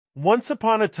Once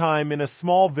upon a time, in a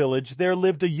small village, there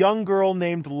lived a young girl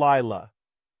named Lila.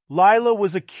 Lila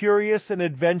was a curious and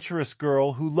adventurous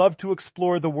girl who loved to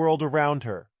explore the world around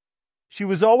her. She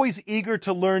was always eager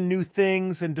to learn new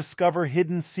things and discover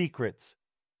hidden secrets.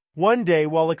 One day,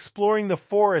 while exploring the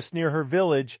forest near her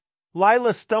village,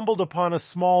 Lila stumbled upon a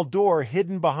small door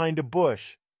hidden behind a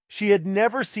bush. She had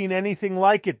never seen anything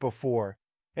like it before,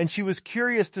 and she was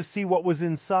curious to see what was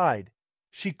inside.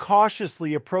 She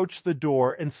cautiously approached the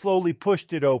door and slowly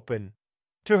pushed it open.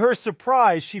 To her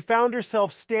surprise, she found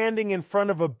herself standing in front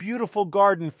of a beautiful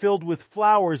garden filled with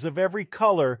flowers of every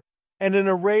color and an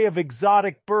array of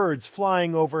exotic birds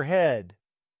flying overhead.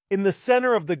 In the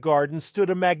center of the garden stood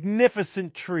a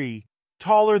magnificent tree,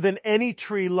 taller than any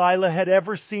tree Lila had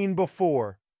ever seen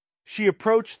before. She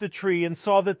approached the tree and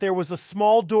saw that there was a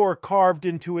small door carved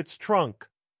into its trunk.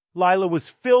 Lila was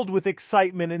filled with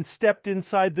excitement and stepped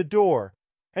inside the door.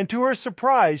 And to her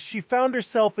surprise, she found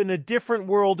herself in a different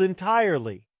world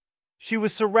entirely. She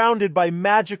was surrounded by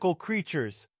magical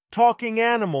creatures, talking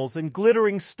animals, and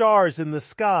glittering stars in the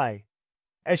sky.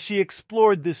 As she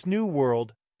explored this new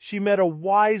world, she met a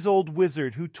wise old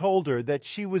wizard who told her that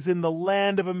she was in the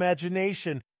land of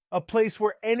imagination, a place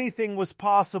where anything was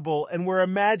possible and where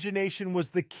imagination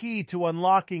was the key to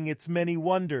unlocking its many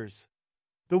wonders.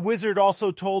 The wizard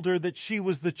also told her that she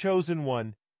was the chosen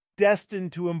one,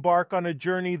 destined to embark on a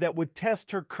journey that would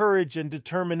test her courage and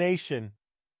determination.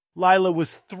 Lila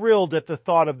was thrilled at the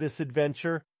thought of this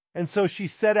adventure, and so she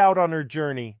set out on her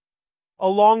journey.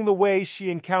 Along the way,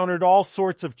 she encountered all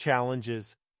sorts of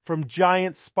challenges, from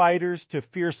giant spiders to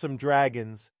fearsome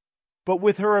dragons. But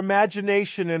with her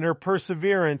imagination and her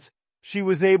perseverance, she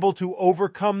was able to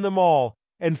overcome them all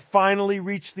and finally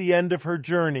reach the end of her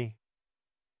journey.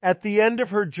 At the end of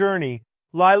her journey,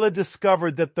 Lila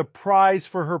discovered that the prize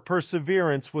for her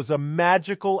perseverance was a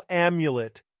magical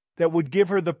amulet that would give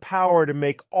her the power to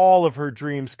make all of her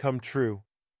dreams come true.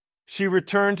 She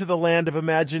returned to the land of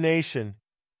imagination,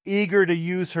 eager to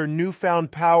use her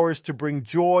newfound powers to bring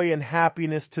joy and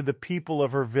happiness to the people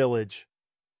of her village.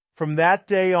 From that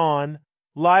day on,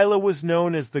 Lila was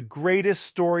known as the greatest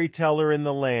storyteller in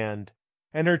the land,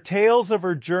 and her tales of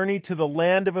her journey to the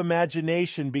land of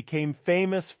imagination became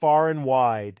famous far and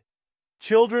wide.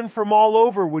 Children from all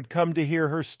over would come to hear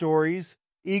her stories,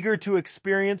 eager to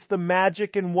experience the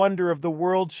magic and wonder of the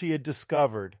world she had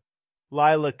discovered.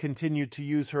 Lila continued to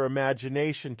use her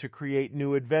imagination to create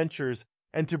new adventures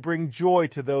and to bring joy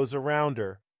to those around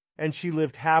her, and she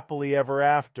lived happily ever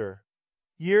after.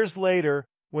 Years later,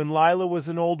 when Lila was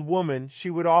an old woman, she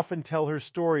would often tell her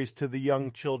stories to the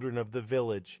young children of the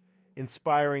village,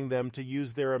 inspiring them to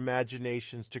use their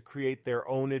imaginations to create their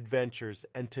own adventures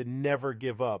and to never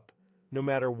give up, no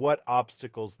matter what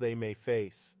obstacles they may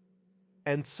face.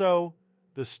 And so,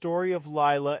 the story of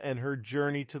Lila and her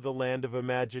journey to the land of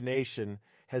imagination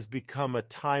has become a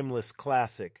timeless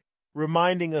classic,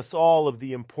 reminding us all of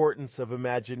the importance of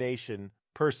imagination,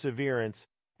 perseverance,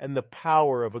 and the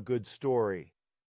power of a good story.